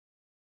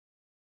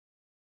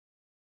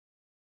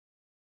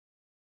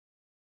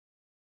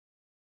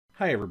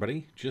Hi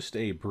everybody, just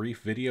a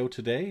brief video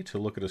today to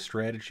look at a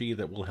strategy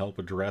that will help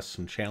address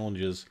some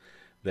challenges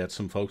that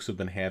some folks have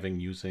been having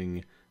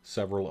using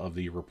several of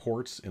the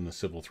reports in the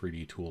Civil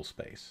 3D tool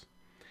space.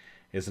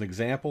 As an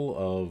example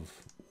of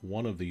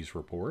one of these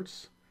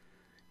reports,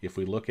 if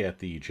we look at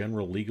the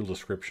general legal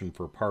description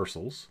for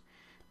parcels,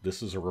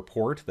 this is a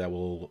report that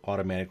will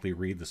automatically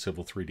read the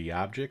Civil 3D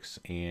objects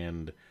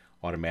and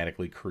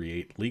automatically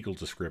create legal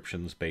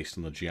descriptions based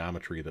on the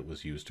geometry that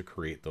was used to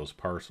create those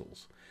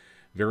parcels.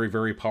 Very,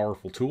 very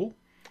powerful tool.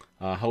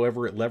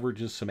 However, it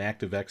leverages some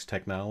ActiveX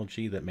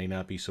technology that may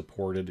not be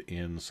supported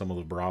in some of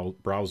the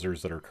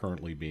browsers that are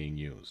currently being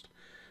used.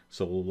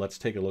 So let's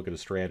take a look at a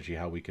strategy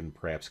how we can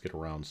perhaps get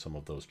around some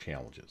of those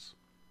challenges.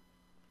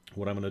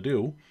 What I'm going to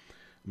do,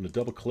 I'm going to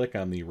double click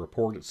on the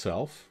report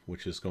itself,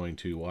 which is going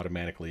to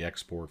automatically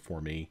export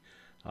for me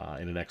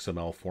in an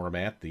XML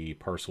format the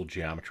parcel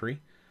geometry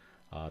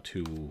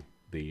to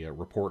the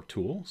report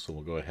tool. So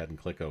we'll go ahead and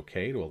click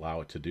OK to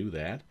allow it to do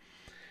that.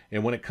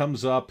 And when it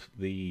comes up,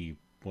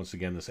 once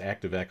again, this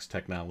ActiveX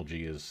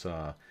technology is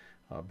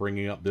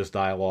bringing up this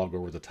dialog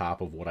over the top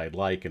of what I'd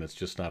like, and it's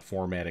just not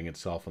formatting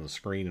itself on the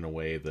screen in a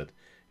way that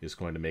is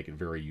going to make it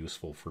very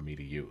useful for me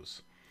to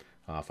use.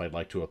 If I'd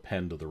like to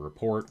append to the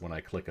report, when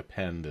I click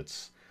append,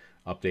 it's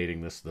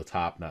updating this to the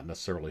top, not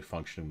necessarily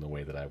functioning the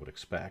way that I would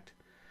expect.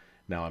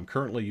 Now, I'm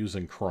currently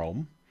using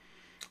Chrome.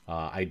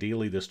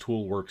 Ideally, this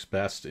tool works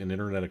best in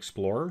Internet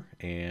Explorer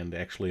and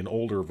actually an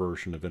older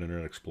version of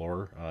Internet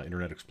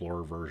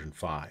Explorer version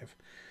 5.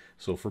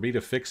 So for me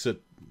to fix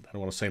it, I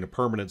don't want to say in a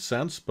permanent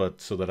sense,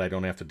 but so that I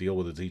don't have to deal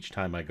with it each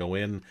time I go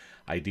in,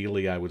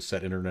 ideally I would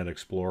set Internet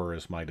Explorer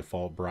as my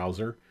default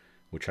browser,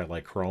 which I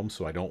like Chrome,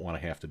 so I don't want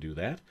to have to do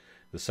that.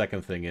 The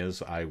second thing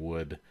is I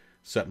would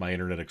set my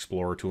Internet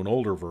Explorer to an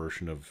older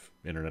version of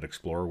Internet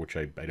Explorer, which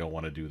I don't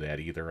want to do that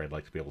either. I'd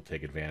like to be able to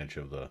take advantage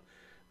of the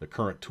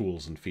current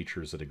tools and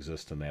features that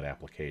exist in that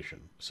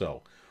application.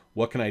 So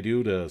what can I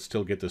do to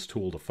still get this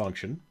tool to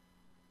function?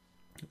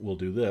 We'll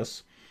do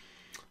this.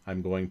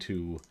 I'm going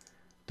to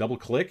double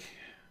click.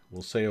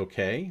 We'll say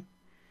OK.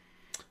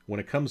 When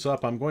it comes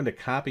up, I'm going to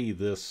copy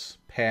this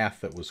path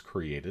that was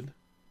created.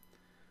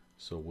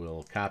 So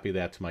we'll copy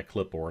that to my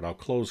clipboard. I'll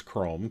close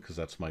Chrome because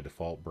that's my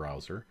default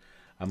browser.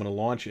 I'm going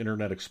to launch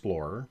Internet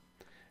Explorer,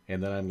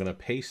 and then I'm going to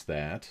paste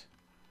that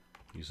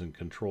using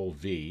Control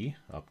V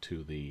up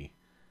to the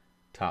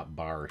top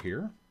bar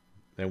here.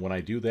 And when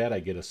I do that, I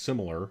get a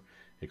similar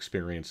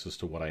experience as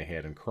to what I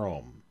had in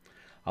Chrome.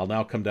 I'll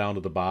now come down to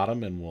the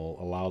bottom and we'll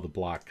allow the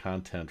block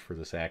content for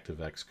this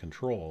ActiveX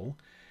control.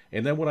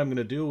 And then what I'm going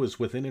to do is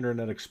within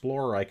Internet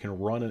Explorer, I can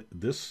run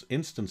this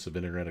instance of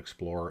Internet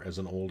Explorer as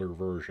an older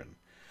version.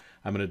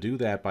 I'm going to do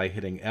that by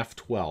hitting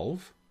F12.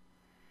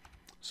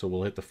 So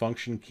we'll hit the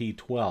function key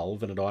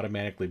 12 and it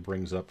automatically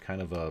brings up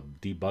kind of a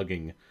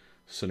debugging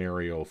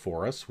scenario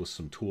for us with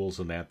some tools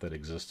in that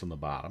exist on the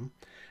bottom.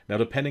 Now,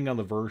 depending on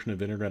the version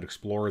of Internet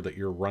Explorer that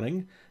you're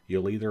running,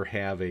 you'll either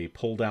have a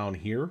pull down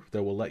here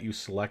that will let you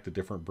select a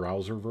different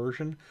browser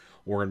version,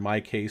 or in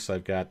my case,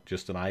 I've got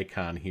just an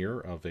icon here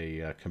of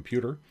a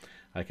computer.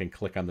 I can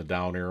click on the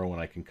down arrow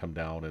and I can come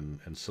down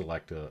and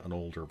select an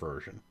older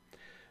version.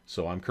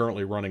 So I'm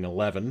currently running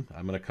 11.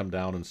 I'm going to come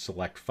down and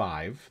select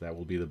 5. That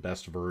will be the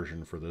best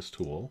version for this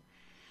tool.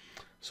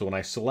 So when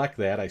I select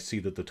that, I see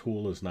that the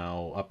tool is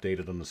now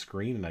updated on the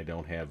screen and I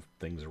don't have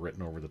things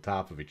written over the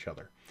top of each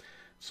other.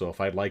 So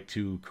if I'd like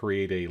to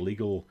create a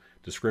legal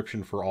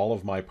description for all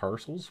of my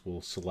parcels,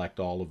 we'll select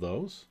all of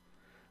those.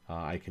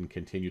 I can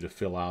continue to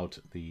fill out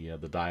the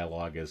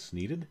dialog as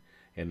needed.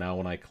 And now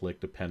when I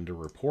click Append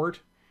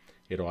Report,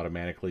 it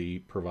automatically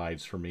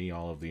provides for me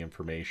all of the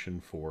information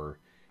for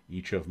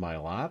each of my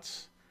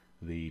lots.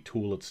 The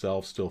tool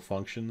itself still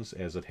functions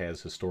as it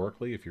has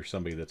historically if you're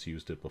somebody that's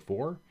used it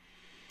before.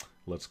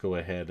 Let's go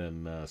ahead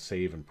and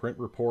save and print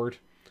report.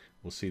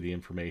 We'll see the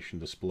information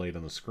displayed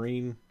on the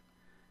screen.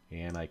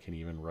 And I can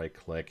even right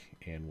click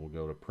and we'll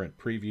go to print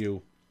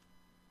preview.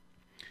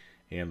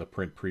 And the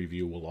print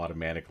preview will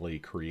automatically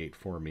create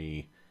for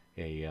me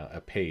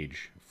a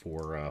page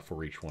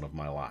for each one of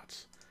my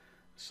lots.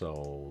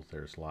 So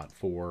there's lot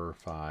 4,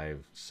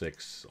 5,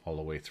 6, all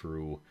the way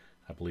through.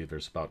 I believe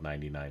there's about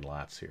 99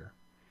 lots here.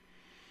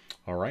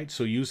 All right,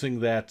 so using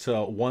that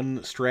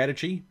one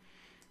strategy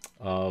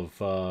of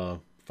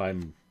if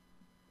I'm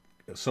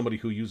somebody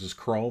who uses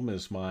Chrome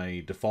as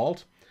my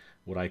default,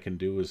 what I can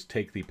do is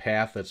take the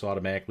path that's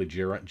automatically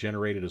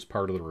generated as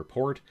part of the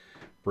report,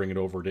 bring it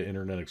over to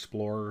Internet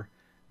Explorer,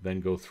 then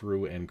go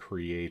through and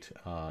create,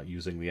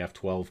 using the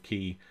F12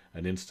 key,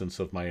 an instance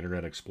of my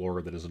Internet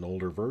Explorer that is an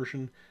older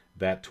version.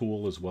 That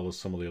tool, as well as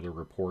some of the other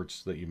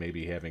reports that you may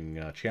be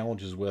having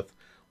challenges with,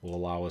 will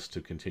allow us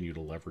to continue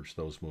to leverage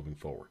those moving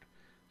forward.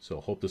 So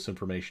hope this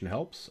information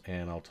helps,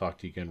 and I'll talk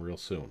to you again real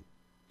soon.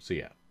 See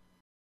ya.